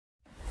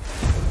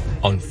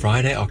On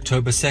Friday,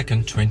 October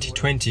 2nd,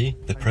 2020,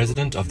 the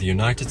President of the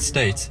United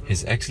States,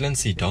 His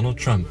Excellency Donald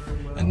Trump,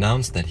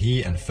 announced that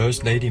he and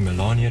First Lady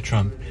Melania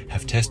Trump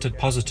have tested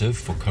positive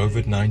for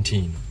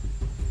COVID-19.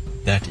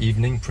 That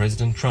evening,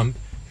 President Trump,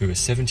 who is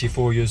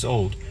 74 years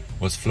old,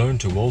 was flown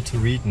to Walter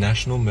Reed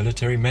National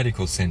Military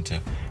Medical Center,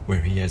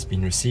 where he has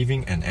been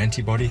receiving an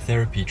antibody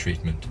therapy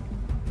treatment.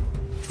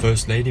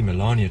 First Lady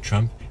Melania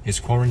Trump is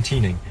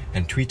quarantining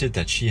and tweeted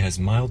that she has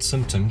mild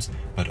symptoms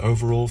but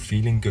overall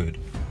feeling good.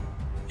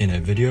 In a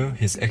video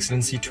His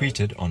Excellency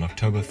tweeted on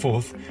October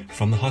 4th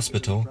from the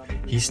hospital,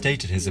 he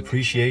stated his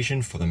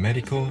appreciation for the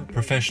medical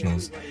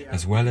professionals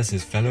as well as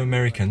his fellow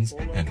Americans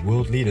and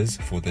world leaders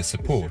for their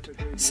support,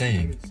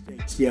 saying,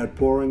 "The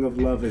outpouring of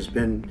love has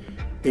been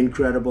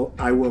incredible.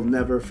 I will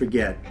never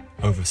forget."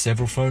 Over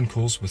several phone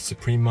calls with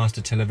Supreme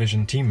Master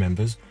Television team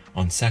members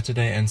on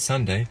Saturday and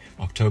Sunday,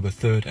 October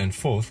 3rd and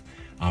 4th,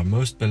 our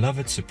most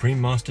beloved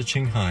Supreme Master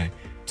Ching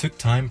took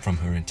time from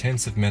her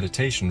intensive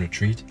meditation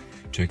retreat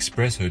to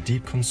express her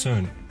deep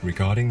concern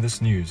regarding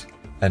this news,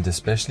 and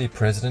especially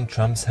President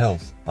Trump's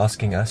health,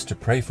 asking us to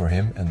pray for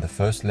him and the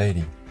First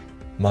Lady.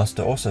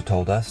 Master also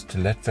told us to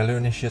let fellow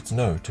initiates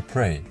know to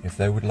pray if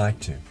they would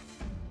like to.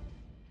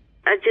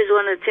 I just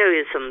want to tell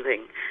you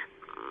something.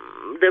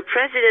 The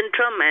President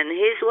Trump and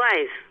his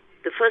wife,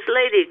 the First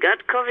Lady,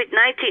 got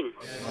COVID-19.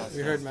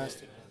 We heard,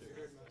 Master.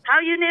 How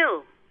you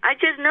knew? I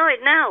just know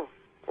it now.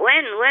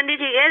 When did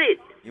he get it?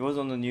 It was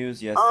on the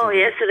news yesterday. Oh,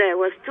 yesterday. I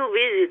was too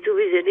busy.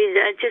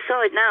 I just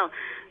saw it now.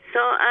 So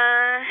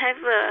have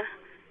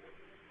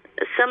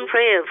some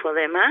prayer for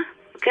them, huh?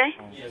 Okay?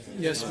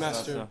 Yes,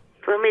 Master.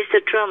 For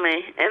Mr. Trump,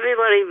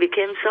 everybody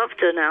became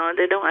softer now.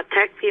 They don't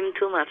attack him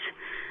too much.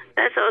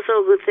 That's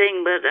also a good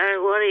thing, but I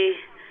worry.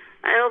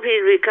 I hope he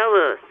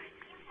recovers.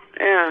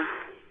 Yeah.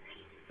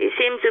 He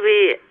seems to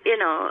be,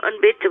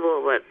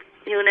 unbeatable, but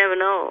you never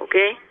know,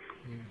 okay?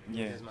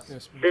 Yes.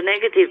 The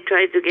negative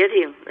tried to get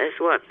him. That's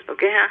what,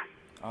 okay, huh?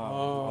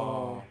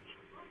 Oh.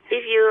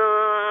 If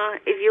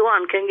you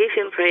want, can give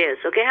him prayers,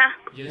 okay, huh?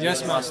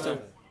 Yes, Master.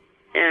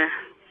 Yeah.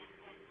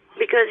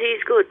 Because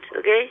he's good,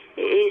 okay?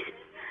 He's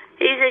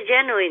a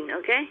genuine,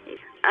 okay?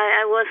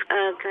 I was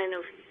kind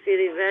of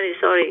feeling very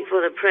sorry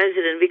for the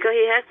president because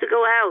he has to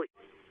go out.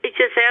 It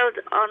just held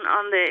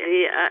on the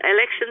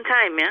election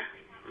time, yeah?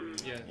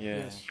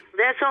 Yes.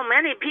 There are so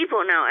many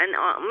people now, and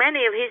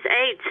many of his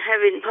aides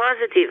have been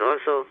positive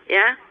also,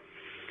 yeah?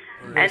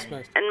 Yes,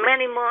 and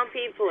many more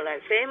people,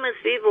 like famous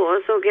people,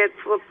 also get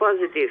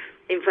positive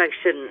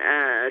infection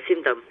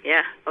symptom,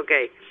 yeah?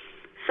 Okay.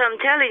 So I'm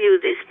telling you,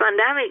 this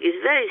pandemic is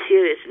very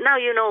serious. Now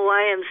you know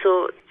why I'm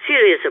so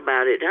serious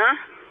about it, huh?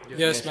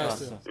 Yes,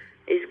 Master.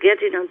 It's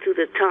getting onto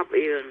the top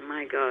even,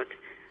 my God.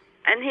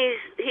 And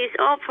he's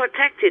all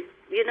protected,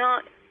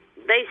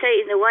 They say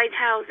in the White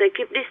House they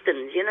keep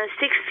distance,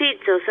 6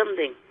 feet or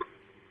something.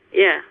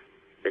 Yeah,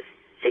 but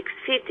 6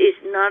 feet is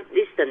not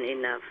distant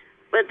enough.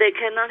 But they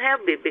cannot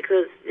help it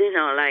because,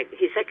 like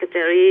his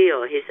secretary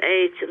or his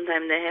aide,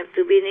 sometimes they have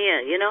to be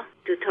near,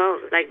 to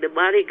talk, like the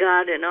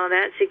bodyguard and all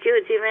that,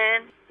 security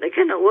man. They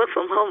cannot work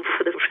from home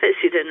for the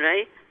president,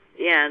 right?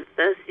 Yeah,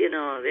 thus,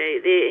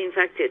 they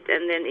infected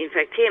and then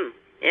infect him,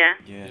 yeah?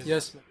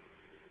 Yes.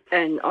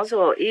 And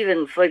also,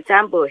 even, for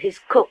example, his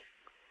cook,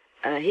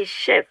 his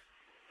chef,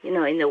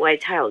 in the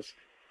White House,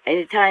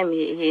 anytime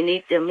he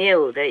needs a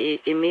meal, they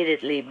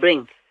immediately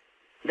bring.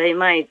 They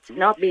might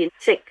not be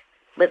sick,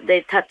 but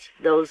they touch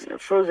those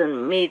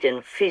frozen meat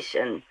and fish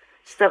and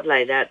stuff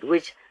like that,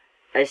 which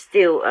are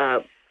still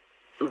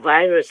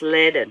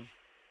virus-laden.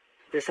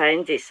 The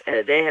scientists,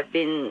 they have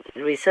been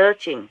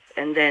researching,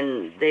 and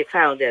then they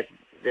found that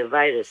the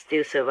virus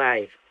still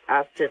survives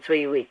after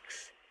 3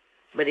 weeks.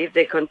 But if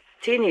they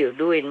continue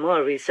doing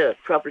more research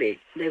properly,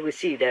 they will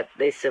see that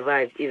they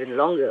survive even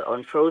longer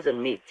on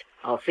frozen meat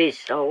or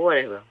fish or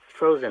whatever,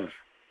 frozen.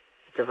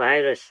 The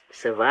virus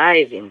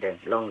survive in them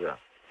longer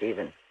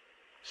even.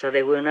 So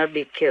they will not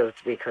be killed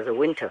because of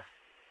winter.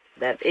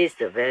 That is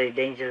the very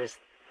dangerous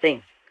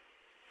thing.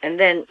 And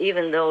then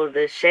even though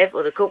the chef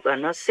or the cook are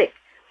not sick,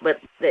 but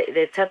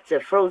they touch the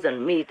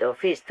frozen meat or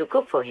fish to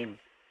cook for him,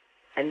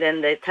 and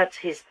then they touch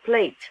his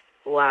plate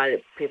while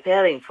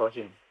preparing for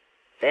him.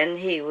 Then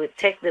he would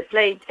take the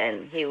plate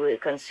and he will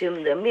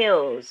consume the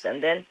meals,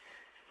 and then,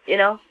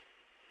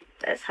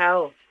 that's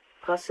how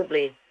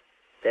possibly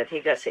that he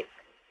got sick.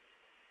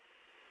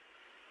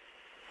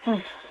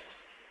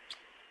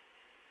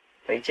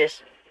 We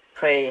just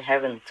pray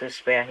heaven to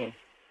spare him.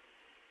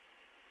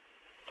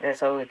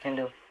 That's all we can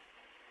do.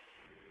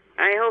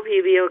 I hope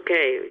he'll be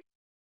okay.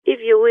 If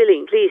you're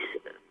willing, please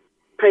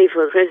pray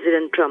for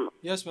President Trump.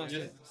 Yes,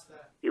 Master.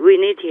 We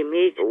need him.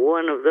 He's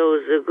one of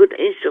those good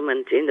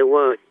instruments in the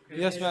world.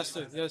 Yes,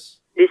 Master. Yes.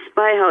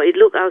 Despite how it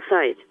looks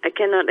outside, I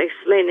cannot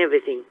explain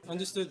everything.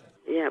 Understood.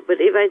 Yeah, but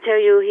if I tell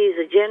you he's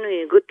a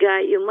genuine good guy,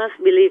 you must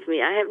believe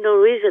me. I have no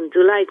reason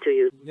to lie to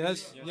you.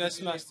 Yes,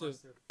 Master.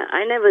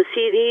 I never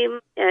see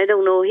him. I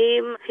don't know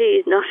him.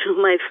 He is not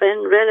my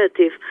friend,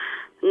 relative,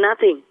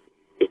 nothing.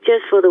 It's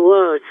just for the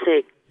world's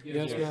sake.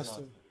 Yes,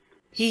 Master.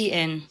 He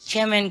and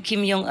Chairman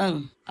Kim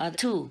Jong-un are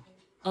two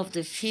of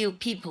the few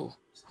people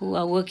who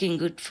are working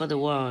good for the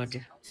world.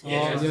 Oh,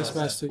 yes,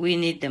 Master. We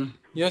need them.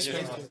 Yes,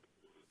 Master.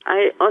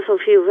 I also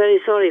feel very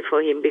sorry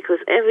for him because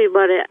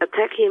everybody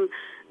attack him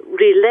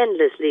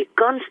relentlessly,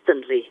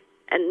 constantly.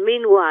 And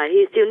meanwhile,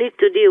 he still needs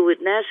to deal with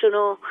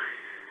national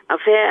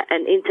affair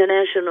and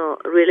international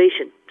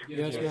relations.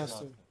 Yes,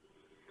 Master.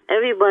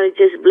 Everybody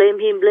just blame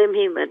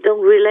him, and don't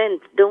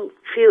relent, don't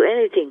feel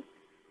anything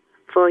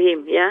for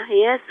him, yeah?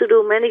 He has to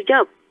do many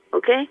jobs,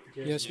 okay?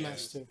 Yes,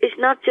 Master. It's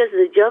not just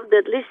the job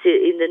that listed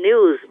in the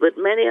news, but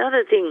many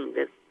other things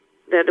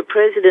that the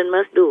president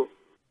must do.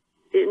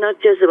 It's not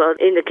just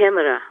about in the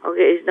camera,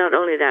 okay? It's not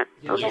only that,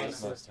 okay?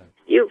 Yes, Master.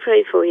 You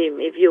pray for him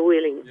if you're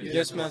willing.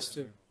 Yes,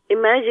 Master.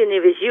 Imagine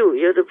if it's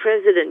you're the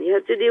president, you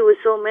have to deal with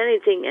so many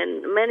things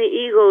and many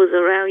egos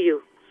around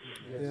you.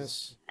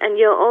 Yes. And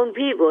your own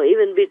people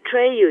even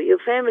betray you, your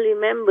family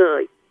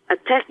member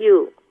attack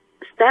you,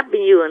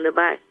 stabbing you on the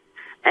back,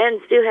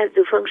 and still has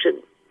to function.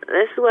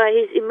 That's why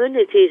his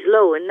immunity is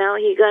low, and now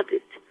he got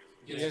it.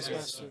 Yes,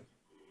 Master.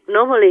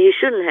 Normally he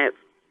shouldn't have.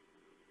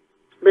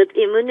 But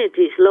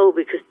immunity is low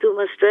because too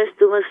much stress,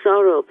 too much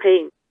sorrow,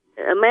 pain.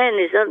 A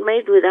man is not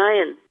made with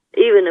iron.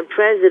 Even a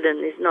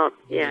president is not,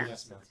 yeah.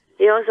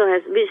 He also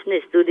has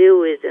business to deal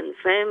with, and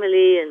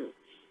family, and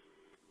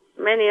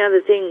many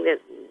other things that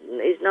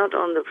is not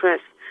on the press.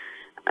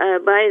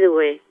 By the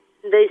way,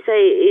 they say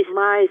it's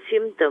my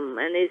symptom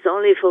and it's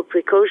only for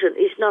precaution.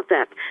 It's not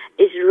that.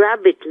 It's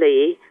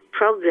rapidly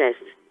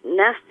progressed,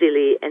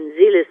 nastily and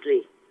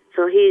zealously.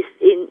 So he's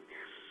in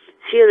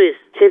serious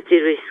safety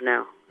risk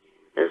now.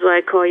 That's why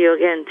I call you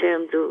again,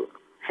 tell him to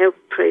help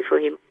pray for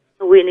him.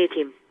 We need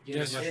him.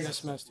 Yes,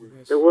 yes, Master.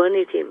 Yes. The world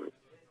needs him.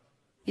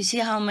 You see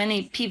how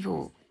many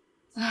people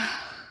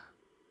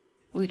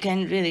we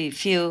can really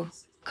feel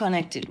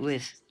connected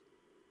with.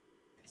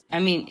 I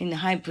mean, in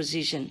high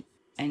position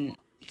and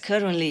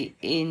currently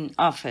in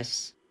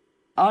office.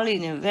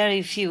 Only a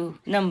very few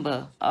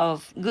number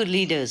of good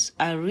leaders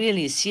are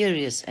really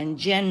serious and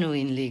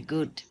genuinely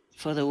good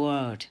for the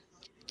world,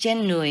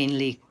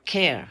 genuinely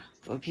care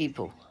for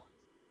people.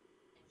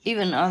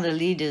 Even other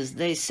leaders,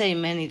 they say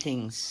many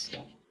things,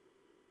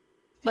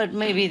 but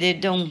maybe they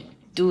don't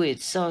do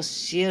it so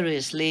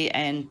seriously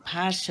and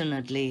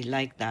passionately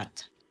like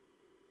that.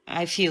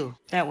 I feel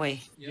that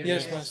way.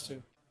 Yes,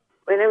 Master.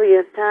 Whenever you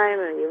have time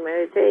and you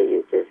meditate,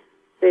 you just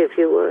say a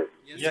few words.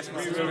 Yes,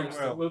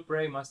 Master. We'll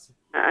pray, Master.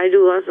 I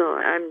do also.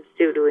 I'm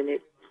still doing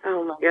it.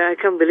 Oh my God, I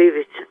can't believe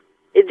it.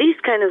 This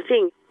kind of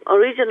thing,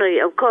 originally,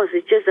 of course,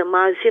 it's just a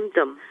mild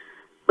symptom.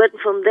 But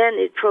from then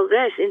it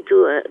progressed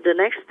into the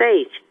next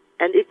stage.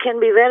 And it can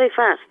be very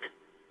fast.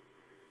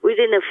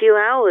 Within a few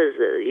hours,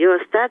 your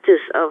status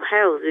of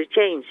health will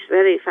change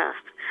very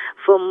fast.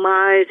 From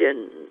mild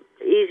and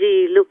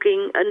easy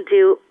looking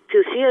until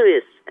too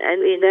serious.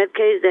 And in that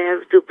case, they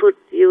have to put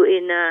you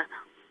in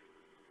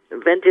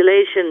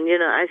ventilation,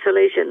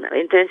 isolation,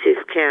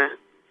 intensive care.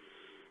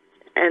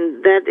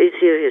 And that is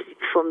serious.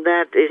 From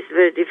that, it's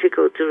very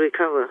difficult to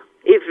recover,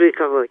 if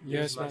recover.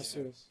 Yes,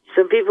 Master.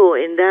 Some people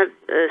in that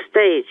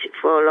stage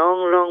for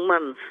long, long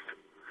months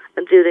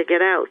until they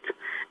get out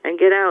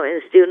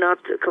and still not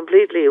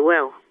completely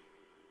well.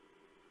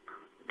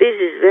 This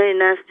is very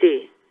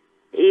nasty,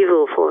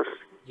 evil force.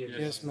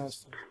 Yes,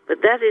 Master.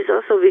 But that is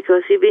also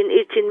because he's been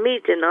eating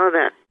meat and all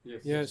that.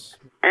 Yes.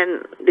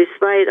 And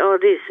despite all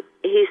this,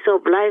 he's so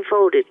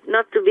blindfolded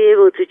not to be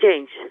able to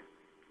change.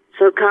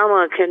 So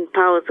karma can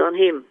pounce on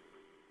him.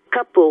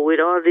 Coupled with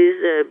all these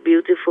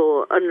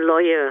beautiful,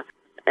 unloyal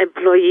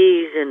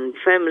employees and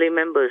family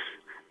members,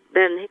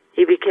 then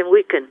he became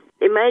weakened.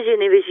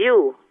 Imagine if it's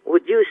you.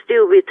 Would you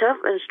still be tough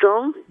and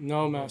strong?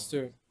 No,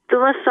 Master. Too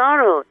much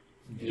sorrow.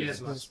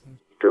 Yes, Master.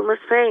 Too much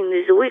pain.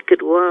 It's a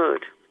wicked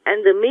world.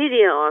 And the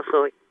media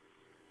also.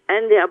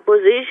 And the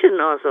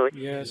opposition also.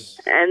 Yes.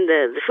 And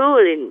the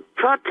fooling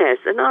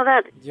protests and all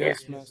that.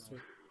 Yes,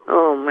 Master.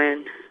 Oh,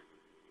 man.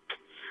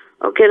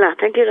 Okay, lah.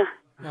 Thank you,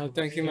 lah.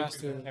 Thank you,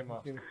 Master.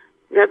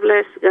 God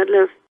bless. God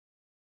love.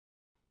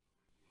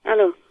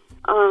 Hello.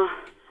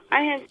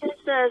 I had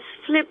just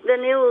flipped the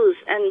news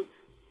and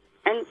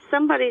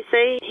somebody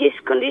say his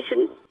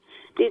condition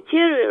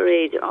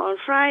deteriorated on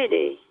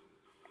Friday.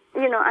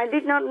 I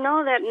did not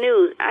know that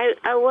news.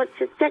 I was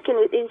just checking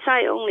it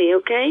inside only,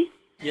 okay?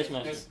 Yes,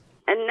 Master.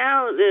 And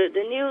now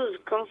the news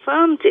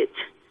confirmed it.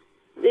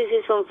 This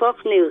is from Fox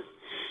News.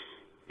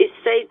 It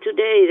said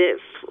today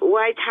that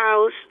White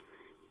House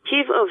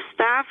Chief of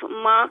Staff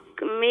Mark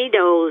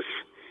Meadows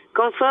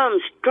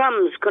confirms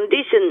Trump's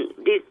condition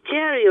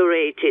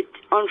deteriorated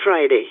on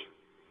Friday.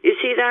 You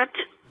see that?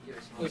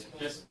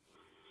 Yes.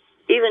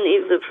 Even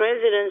if the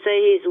president say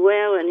he's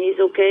well and he's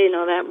okay and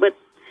all that, but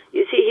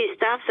you see his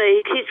staff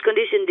say his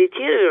condition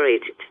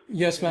deteriorated.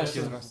 Yes,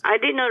 Master. I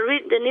did not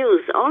read the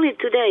news, only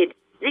today.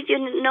 Did you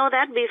know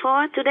that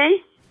before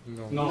today?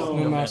 No,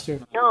 Master.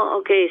 No,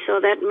 okay, so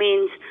that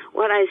means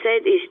what I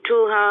said is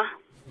true, huh?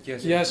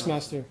 Yes,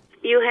 Master.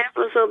 You have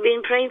also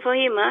been praying for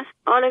him, huh?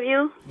 All of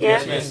you?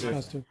 Yes, Yes, Master.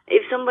 Master.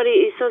 If somebody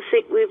is so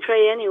sick, we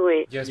pray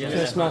anyway.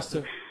 Yes,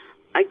 Master.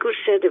 I could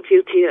shed a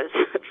few tears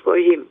for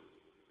him.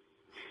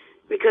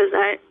 Because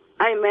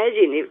I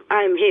imagine if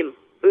I'm him,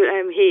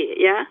 I'm he,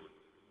 yeah?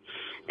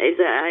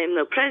 I'm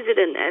the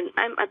president and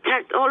I'm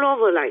attacked all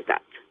over like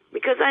that.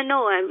 Because I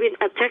know I've been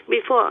attacked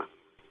before,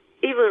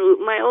 even with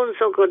my own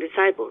so-called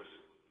disciples.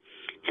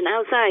 And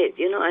outside,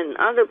 and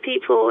other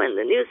people and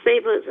the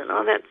newspapers and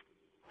all that.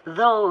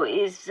 Though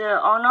it's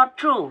all not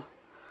true,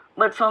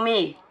 but for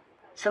me,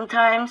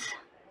 sometimes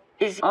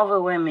it's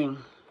overwhelming.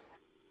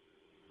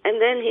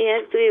 And then he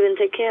has to even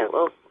take care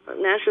of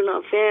national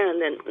affairs,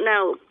 and then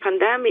now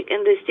pandemic,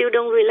 and they still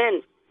don't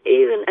relent.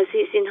 Even as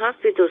he's in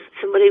hospital,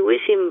 somebody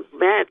wish him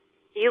bad.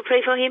 You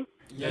pray for him?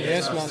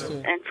 Yes, Master.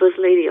 And First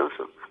Lady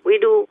also. We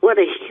do what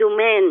a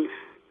humane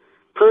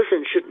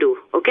person should do,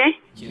 okay?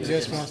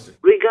 Yes, Master.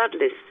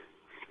 Regardless.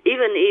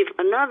 Even if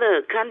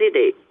another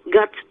candidate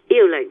got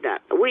ill like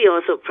that, we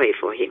also pray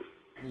for him.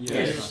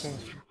 Yes,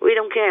 Master. We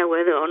don't care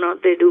whether or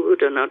not they do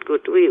good or not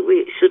good.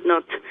 We should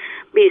not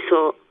be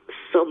so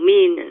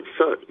mean and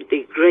so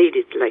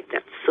degraded like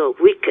that, so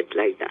wicked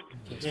like that.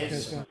 Yes,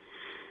 Master.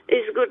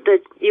 It's good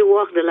that you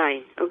walk the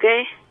line,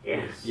 okay?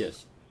 Yes.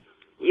 Yes.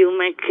 You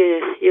make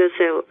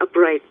yourself a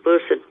bright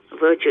person, a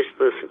virtuous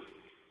person.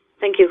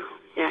 Thank you.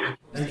 Yeah.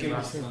 Thank you,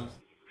 Master.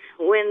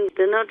 When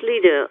the North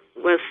leader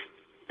was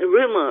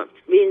rumored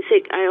being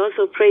sick, I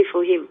also prayed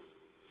for him.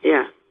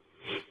 Yeah.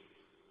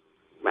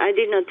 But I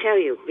did not tell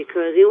you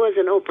because it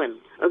wasn't open,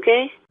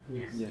 okay?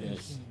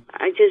 Yes.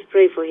 I just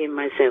prayed for him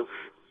myself.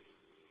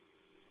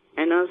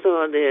 And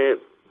also the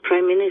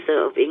Prime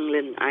Minister of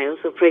England, I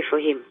also prayed for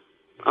him,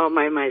 all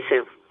by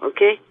myself,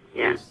 okay?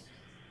 Yeah.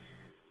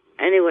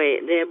 Anyway,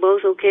 they're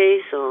both okay,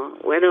 so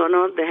whether or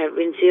not they have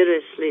been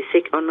seriously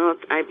sick or not,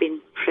 I've been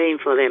praying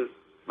for them,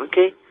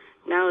 okay?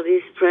 Now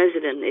this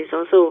president is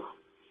also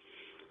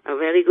a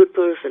very good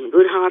person,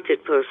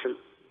 good-hearted person,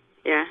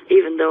 yeah,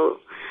 even though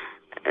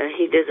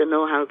he doesn't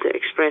know how to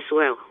express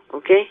well,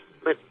 okay?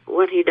 But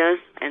what he does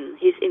and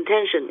his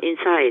intention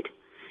inside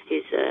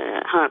his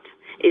heart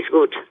is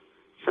good.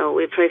 So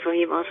we pray for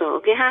him also,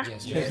 okay, huh?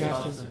 Yes,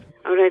 Master.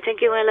 All right,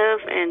 thank you, my love,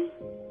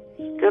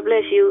 and God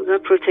bless you,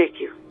 God protect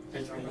you.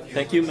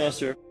 Thank you,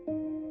 Master.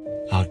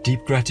 Our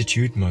deep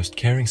gratitude, most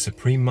caring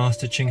Supreme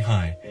Master Ching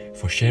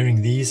for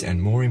sharing these and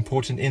more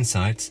important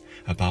insights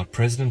about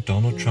President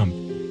Donald Trump,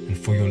 and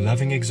for your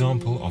loving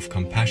example of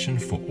compassion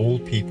for all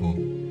people.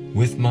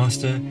 With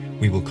Master,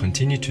 we will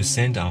continue to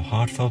send our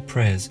heartfelt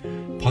prayers,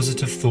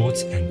 positive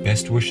thoughts and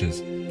best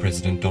wishes,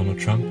 President Donald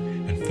Trump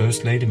and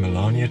First Lady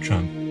Melania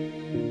Trump,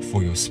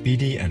 for your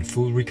speedy and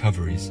full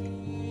recoveries.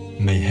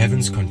 May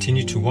heavens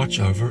continue to watch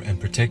over and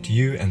protect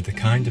you and the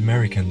kind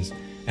Americans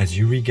as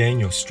you regain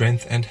your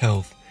strength and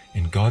health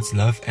in God's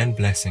love and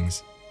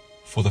blessings.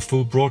 For the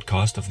full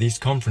broadcast of these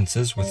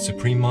conferences with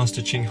Supreme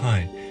Master Ching,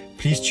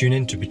 please tune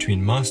in to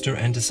Between Master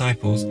and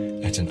Disciples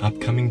at an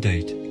upcoming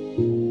date.